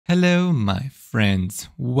Hello my friends,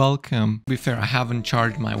 welcome. To be fair, I haven't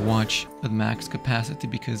charged my watch at max capacity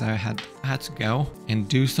because I had to go and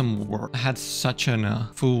do some work. I had such a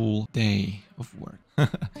full day of work.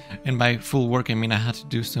 And by full work I mean I had to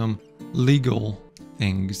do some legal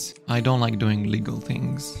things. I don't like doing legal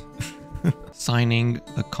things. Signing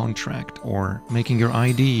a contract or making your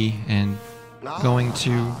ID and going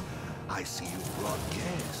to I see you brought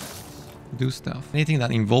guests. do stuff. Anything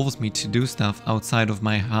that involves me to do stuff outside of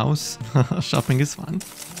my house. Shopping is fun.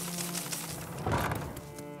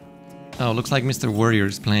 Oh, looks like Mr. Warrior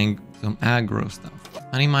is playing some aggro stuff.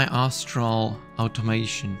 I need my Astral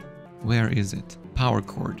Automaton. Where is it? Power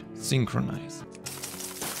Chord. Synchronize.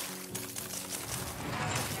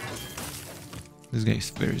 This guy is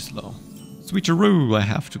very slow. Switcheroo I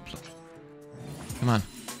have to play. Come on.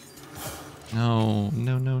 No,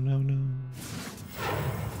 no, no, no, no.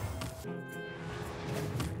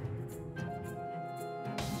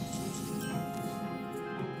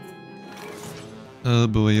 Oh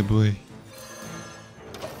boy, oh boy.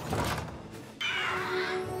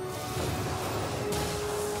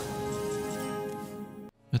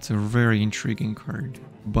 That's a very intriguing card.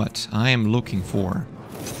 But I am looking for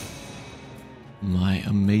my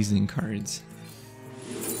amazing cards.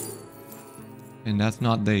 And that's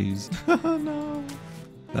not Days. No.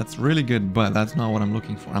 That's really good, but that's not what I'm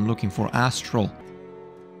looking for. I'm looking for Astral.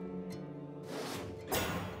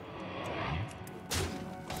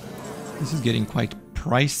 This is getting quite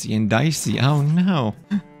pricey and dicey. Oh no.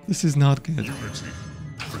 This is not good. Unity,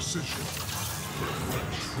 precision,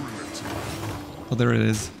 Oh, there it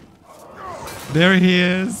is. There he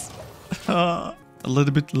is. A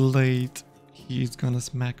little bit late. He's gonna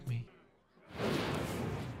smack me.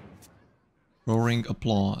 Roaring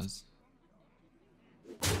applause.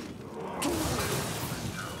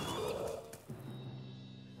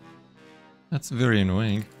 That's very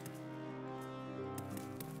annoying.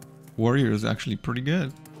 Warrior is actually pretty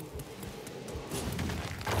good.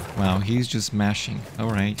 Wow, he's just smashing.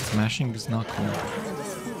 Alright, smashing is not cool.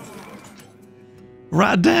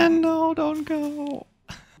 Raden, no, don't go.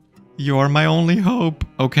 You are my only hope.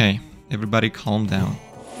 Okay, everybody calm down.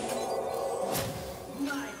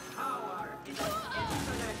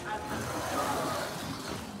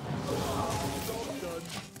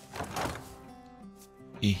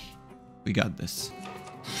 We got this.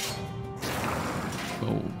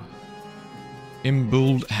 Oh.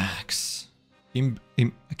 Imbued axe. I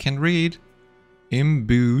can't read.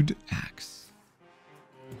 Imbued axe.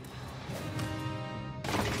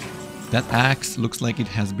 That axe looks like it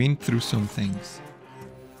has been through some things.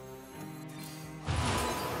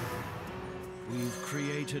 We've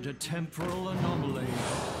created a temporal anomaly.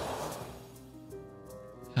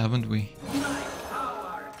 Haven't we? My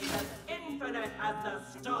power is as infinite as the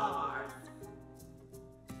stars.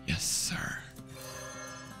 Yes, sir.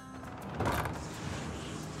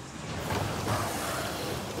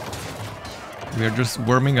 We are just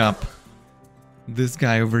warming up. This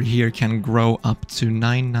guy over here can grow up to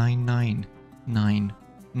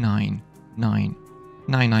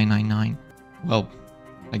 99999999999. Well,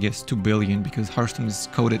 I guess 2 billion because Hearthstone is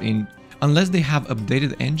coded in... Unless they have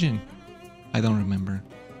updated the engine. I don't remember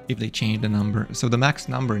if they changed the number. So the max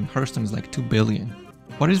number in Hearthstone is like 2 billion.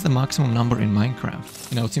 What is the maximum number in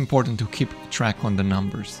Minecraft? You know, it's important to keep track on the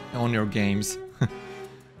numbers on your games.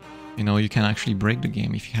 You know, you can actually break the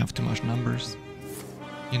game if you have too much numbers.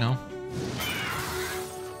 You know?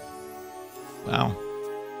 Wow.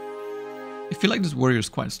 I feel like this warrior is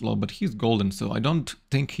quite slow, but he's golden, so I don't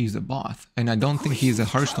think he's a bot. And I don't think he's a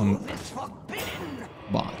Hearthstone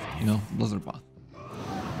bot, you know, Blizzard bot.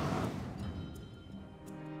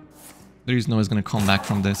 There is no he's gonna come back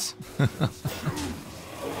from this.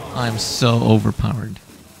 I'm so overpowered.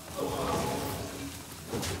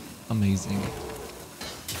 Amazing.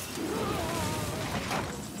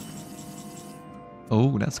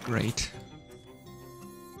 Oh, that's great.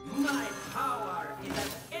 My power is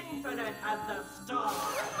as infinite as the stars.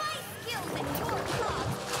 My skills and your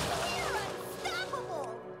thoughts, you're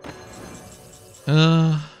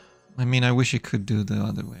unstoppable. I mean, I wish it could do the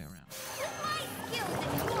other way around.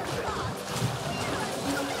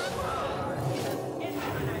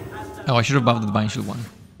 Oh, I should have buffed the Divine Shield one.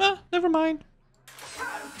 Ah, never mind.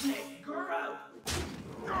 Cosmic growth.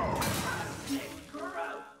 Cosmic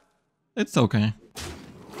growth. It's okay.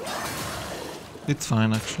 It's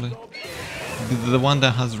fine, actually. The one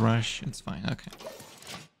that has Rush, it's fine. Okay.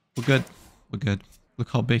 We're good. We're good. Look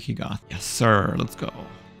how big he got. Yes, sir. Let's go.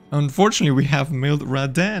 Unfortunately, we have milled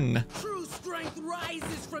Raden. True strength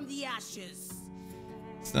rises from the ashes.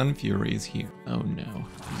 Sun Fury is here. Oh no.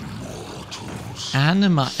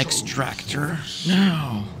 Anima Extractor.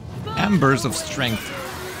 No. Embers of Strength.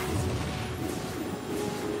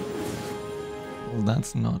 Well,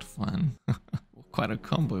 that's not fun. Quite a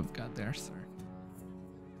combo we've got there, sir.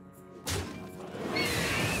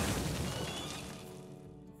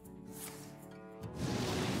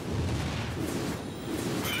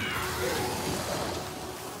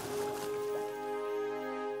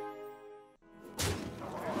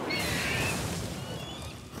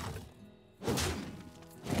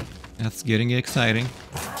 That's getting exciting.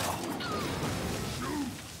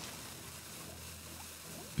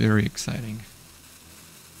 Very exciting.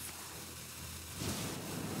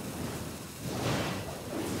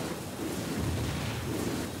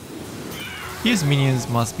 His minions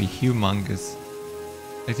must be humongous.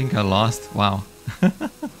 I think I lost. Wow.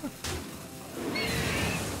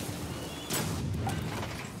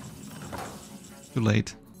 Too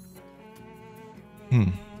late.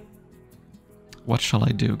 What shall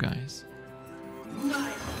I do, guys?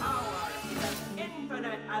 My power is as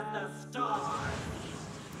infinite as the stars.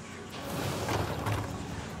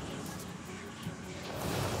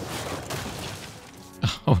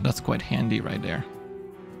 Oh, that's quite handy right there.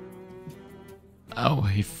 Oh,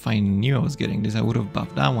 if I knew I was getting this, I would have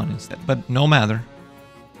buffed that one instead. But no matter.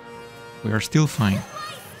 We are still fine.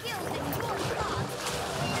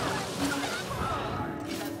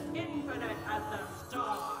 Infinite as the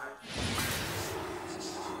stars.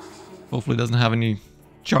 Hopefully it doesn't have any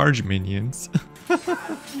charge minions.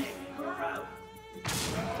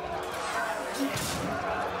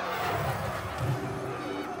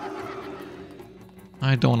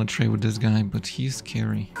 I don't want to trade with this guy, but he's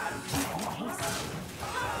scary.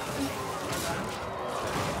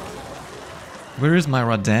 Where is my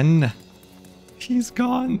Raden? He's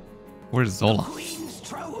gone. Where's Zola?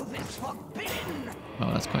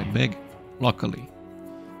 Oh, that's quite big. Luckily,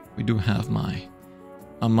 we do have my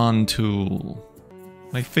Amon tool.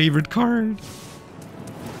 My favorite card.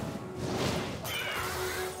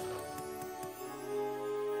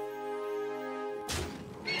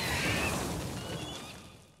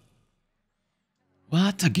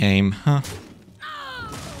 What a game, huh?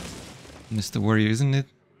 Mr. Warrior, isn't it?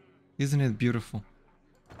 Isn't it beautiful?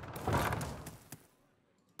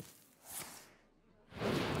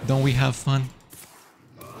 Don't we have fun?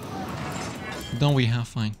 Don't we have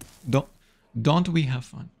fun? Don't we have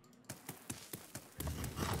fun?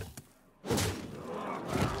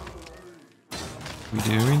 We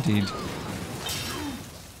do indeed.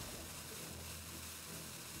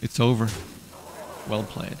 It's over. Well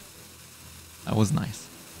played. That was nice.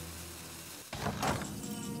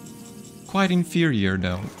 Quite inferior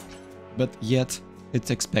though, but yet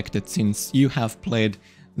it's expected since you have played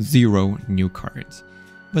 0 new cards.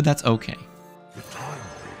 But that's okay. The time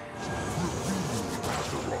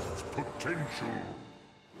Astaroth's potential.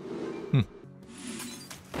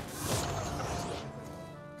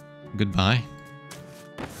 Goodbye,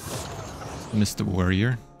 Mr.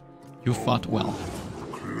 Warrior. You fought well.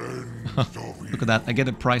 Look at that, I get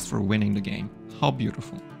a prize for winning the game. How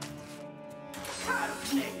beautiful.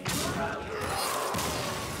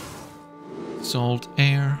 Salt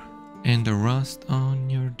air and the rust on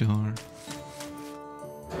your door.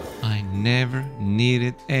 I never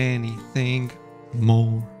needed anything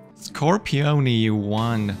more. Scorpione, you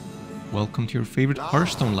won. Welcome to your favorite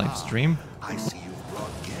Hearthstone live stream. I see you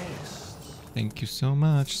brought guests. Thank you so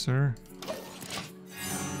much, sir.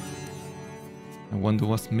 I wonder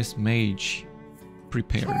what Miss Mage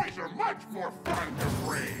prepared. Toys are much more fun to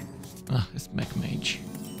bring. Ah, it's Mech Mage.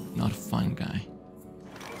 Not a fun guy.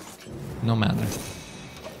 No matter.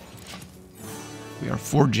 We are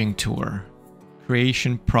forging tour.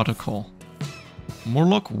 Creation protocol.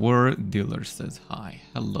 Morlock War Dealer says hi.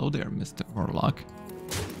 Hello there, Mr. Morlock.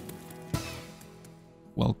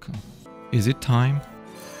 Welcome. Is it time?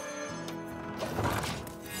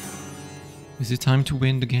 Is it time to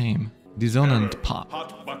win the game? Dissonant Pop.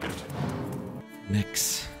 Hot bucket.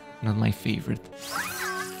 Mechs. Not my favorite.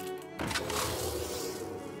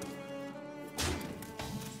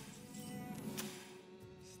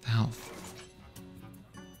 Stealth.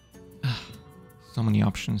 So many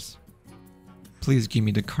options. Please give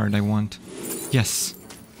me the card I want. Yes.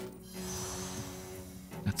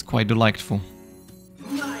 That's quite delightful.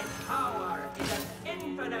 My power is as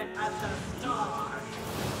infinite as the stars.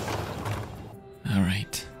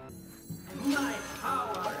 Alright. My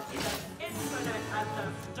power is as infinite as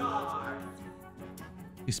the stars.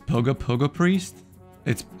 Is Pogo Priest?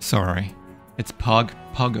 It's sorry. It's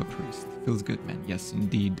Pogo Priest. Feels good, man. Yes,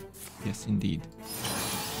 indeed. Yes, indeed.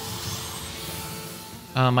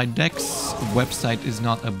 My deck's website is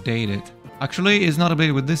not updated. Actually, it's not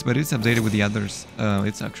updated with this, but it's updated with the others.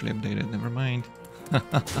 It's actually updated. Never mind.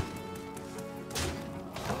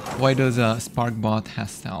 Why does Sparkbot have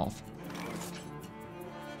stealth?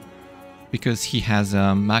 Because he has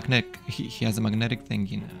a he has a magnetic thing,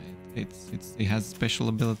 you know. It has special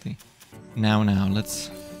ability. Now let's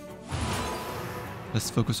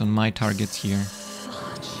focus on my targets here.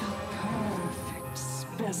 Such a perfect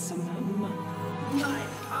specimen. My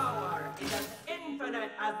power is as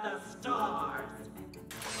infinite as the stars.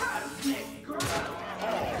 Cosmic growth.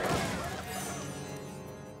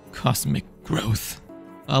 Cosmic growth.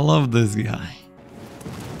 I love this guy.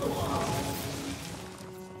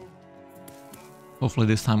 Hopefully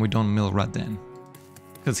this time we don't mill Raden,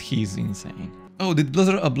 because he's insane. Oh, did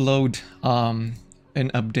Blizzard upload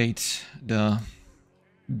and update the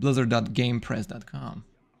blizzard.gamepress.com?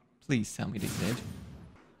 Please tell me they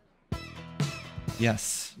did.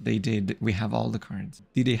 Yes, they did. We have all the cards.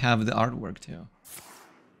 Did they have the artwork too?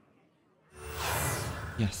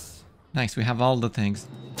 Yes. Nice, we have all the things.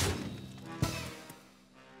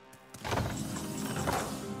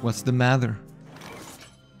 What's the matter?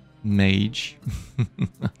 Mage?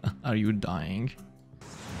 Are you dying?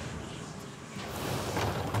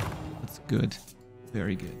 That's good.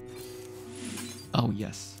 Very good. Oh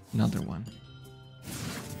yes, another one.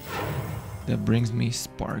 That brings me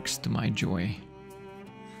sparks to my joy.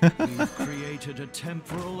 We've created a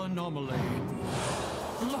temporal anomaly.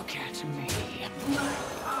 Look at me. My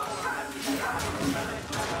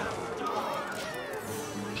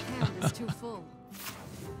hand is too full.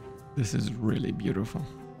 This is really beautiful.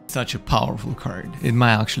 Such a powerful card. It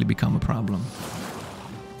might actually become a problem.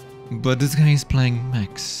 But this guy is playing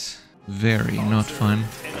mechs. Very not fun.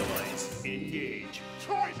 Engage.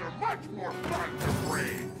 Toys are much more fun than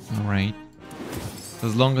brains. Alright.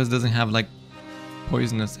 As long as it doesn't have like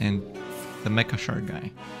poisonous and the mecha shard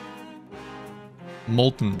guy.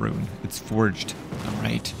 Molten Rune. It's forged.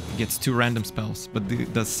 Alright. It gets 2 random spells, but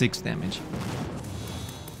it does 6 damage.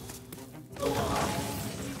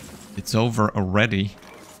 It's over already.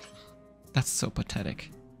 That's so pathetic,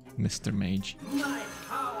 Mr. Mage. My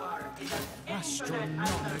power is as infinite as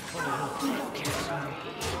the stars. Look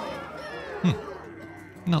at me.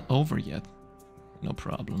 Not over yet. No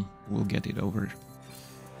problem. We'll get it over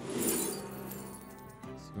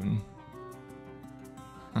soon.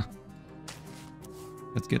 Huh.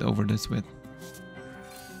 Let's get over this with.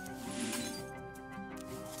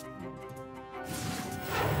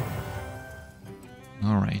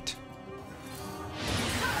 All right.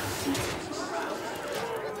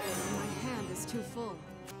 My hand is too full.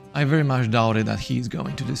 I very much doubted that he's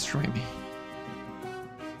going to destroy me.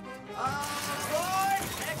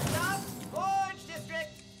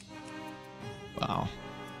 Wow.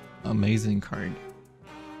 Amazing card.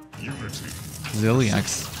 Unity.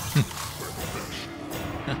 Zilliax.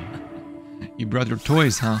 You brought your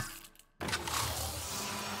toys, huh?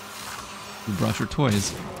 You brought your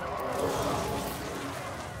toys.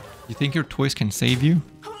 You think your toys can save you?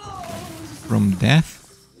 From death?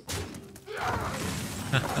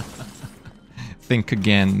 Think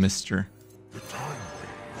again, mister. The time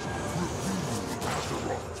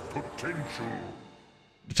Astaroth's potential.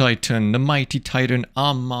 The Titan, the mighty Titan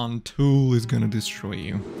Amon tool is gonna destroy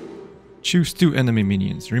you. Choose 2 enemy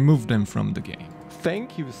minions, remove them from the game.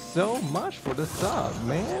 Thank you so much for the sub,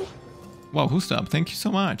 man. Wow, who subbed? Thank you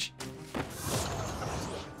so much.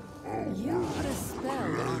 You put a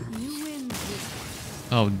spell on you win this.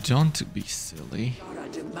 Oh, don't be silly. Dora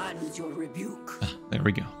demands your rebuke. Ah, there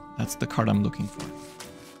we go. That's the card I'm looking for.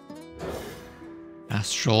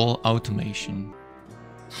 Astral Automation.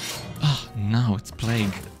 Ah, now it's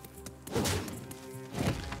Plague.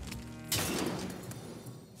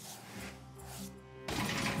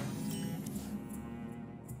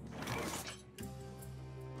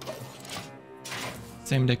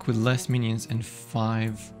 Same deck with less minions and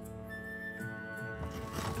 5.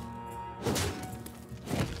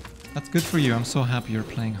 That's good for you. I'm so happy you're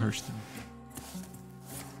playing Hearthstone.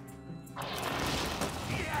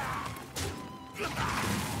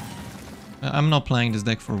 I'm not playing this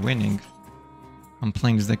deck for winning. I'm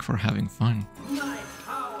playing this deck for having fun. My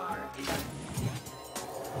power is as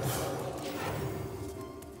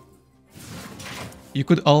You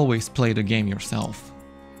could always play the game yourself.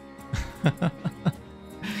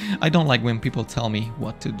 I don't like when people tell me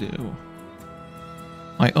what to do.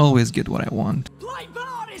 I always get what I want.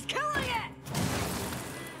 Lightbomb is killing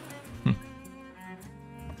it!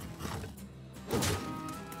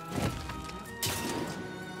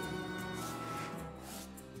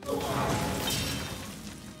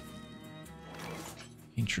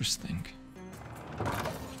 Interesting.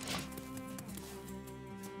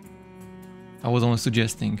 I was only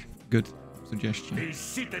suggesting. Good. suggestion. His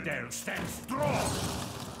citadel stands strong.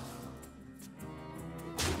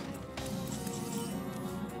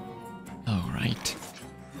 Alright.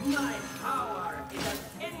 My power is as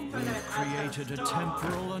infinite Created as a the stars.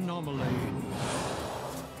 temporal anomaly.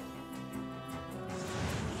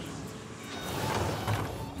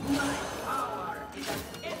 My power is as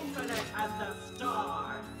infinite as the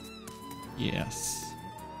stars. Yes.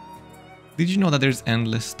 Did you know that there's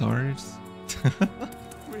endless stars?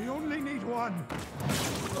 We only need one.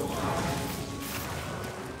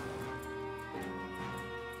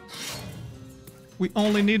 We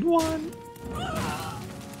only need one.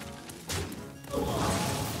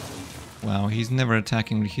 Wow, he's never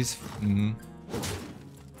attacking with his...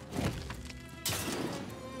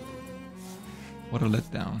 What a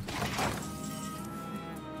letdown.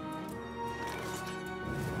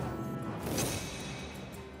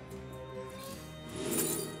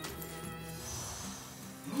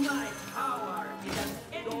 My power is as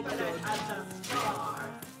infinite as the stars.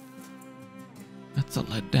 That's a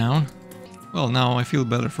letdown. Well, now I feel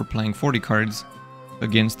better for playing 40 cards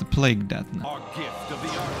against the Plague Death now. Our gift of the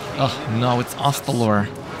arcane. Oh no, it's Ostalor.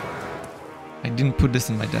 I didn't put this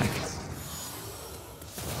in my deck.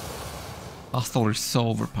 Ostalor is so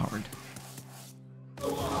overpowered.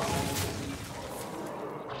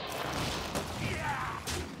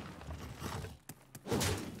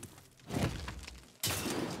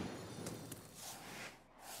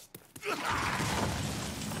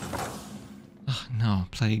 Oh no,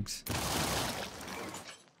 plagues.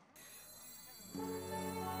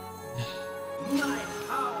 My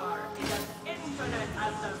power is as infinite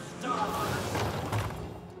as the stars.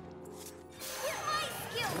 My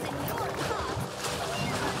skills and your cause.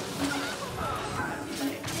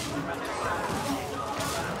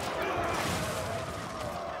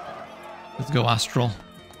 Let's go, Astral.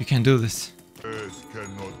 You can do this. Earth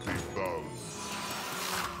cannot be bound.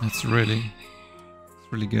 That's really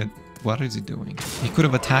good. What is he doing? He could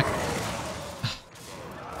have attacked.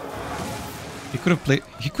 He could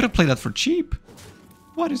have played that for cheap.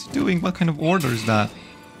 What is he doing? What kind of order is that?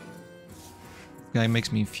 This guy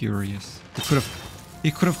makes me furious. He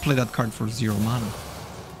could have played that card for 0 mana.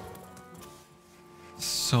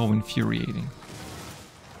 So infuriating.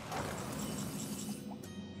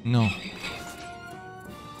 No.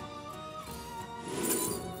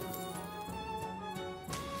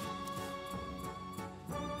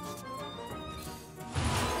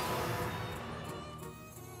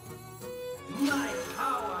 My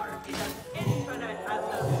power is as infinite as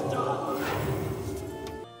the stars.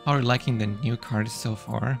 How are you liking the new cards so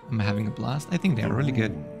far? I'm having a blast. I think they're really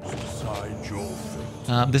good. Decide your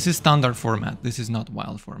fate. This is standard format. This is not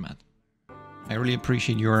wild format. I really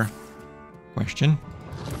appreciate your question.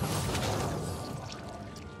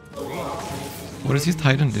 What does his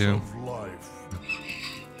Titan do? Of life.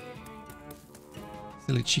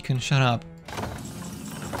 Silly chicken, shut up.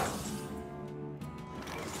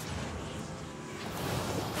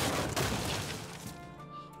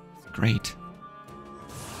 Great.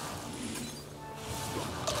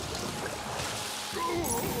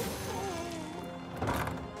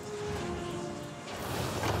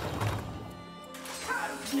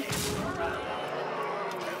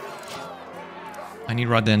 I need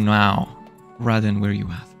Raden now. Raden, where are you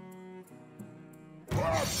at?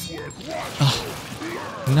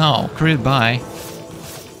 Oh, no, crit by.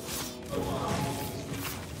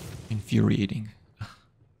 Infuriating.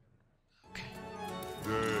 Okay.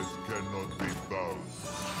 Death cannot be bound.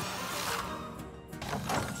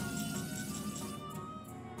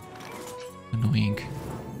 Annoying.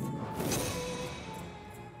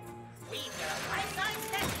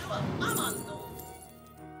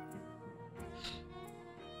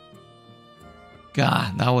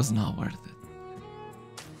 God, that was not worth it.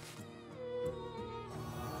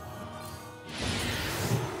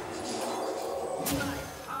 My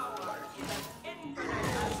power is as infinite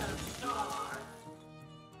as the stars.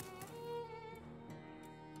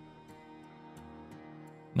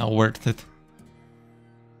 Not worth it.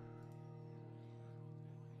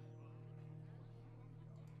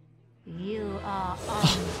 You are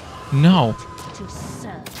No. on to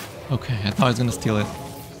serve. Okay, I thought I was gonna steal it.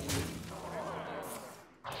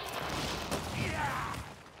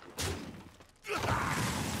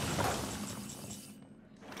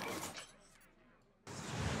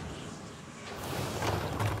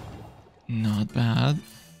 Not bad.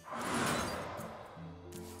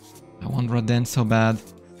 I want Raden so bad.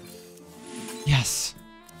 Yes.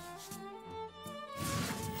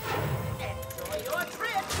 Enjoy your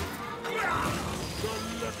trip. The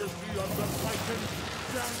legacy of the Titan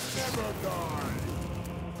shall never die.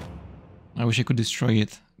 I wish I could destroy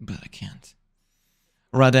it, but I can't.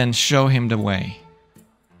 Raden, show him the way.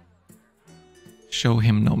 Show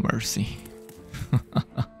him no mercy.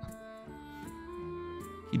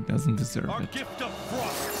 He doesn't deserve Our it. gift of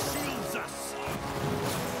frost shields us.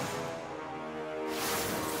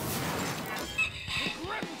 The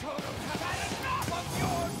Grim Totems have had enough of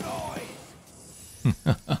your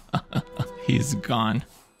noise. He's gone.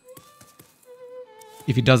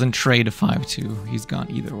 If he doesn't trade a 5-2, he's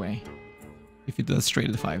gone either way. If he does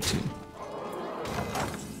trade the 5-2.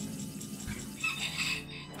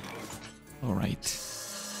 Alright.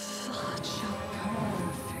 Such a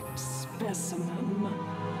perfect specimen.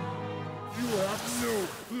 You have no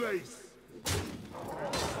place.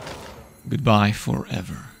 Goodbye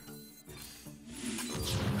forever.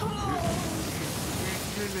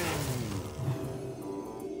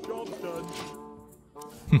 Job's done.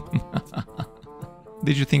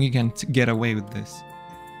 Did you think you can get away with this,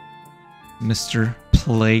 Mr.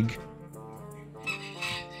 Plague?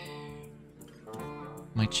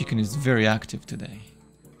 My chicken is very active today.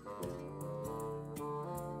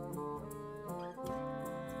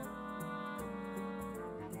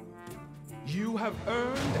 You have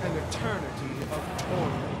earned an eternity of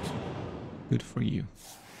torment. Good for you.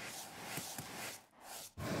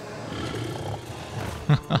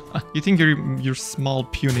 You think your small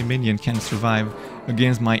puny minion can survive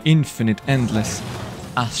against my infinite, endless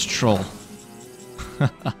Astral?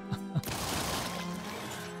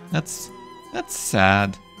 That's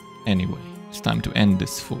sad. Anyway, it's time to end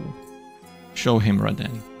this fool. Show him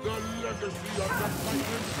Raden. The legacy of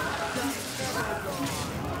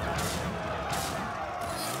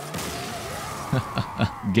the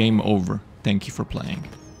Titans. Game over. Thank you for playing.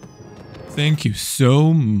 Thank you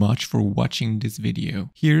so much for watching this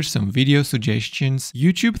video. Here's some video suggestions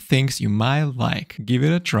YouTube thinks you might like. Give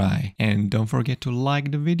it a try. And don't forget to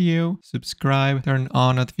like the video, subscribe, turn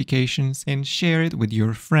on notifications, and share it with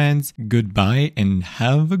your friends. Goodbye and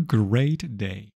have a great day.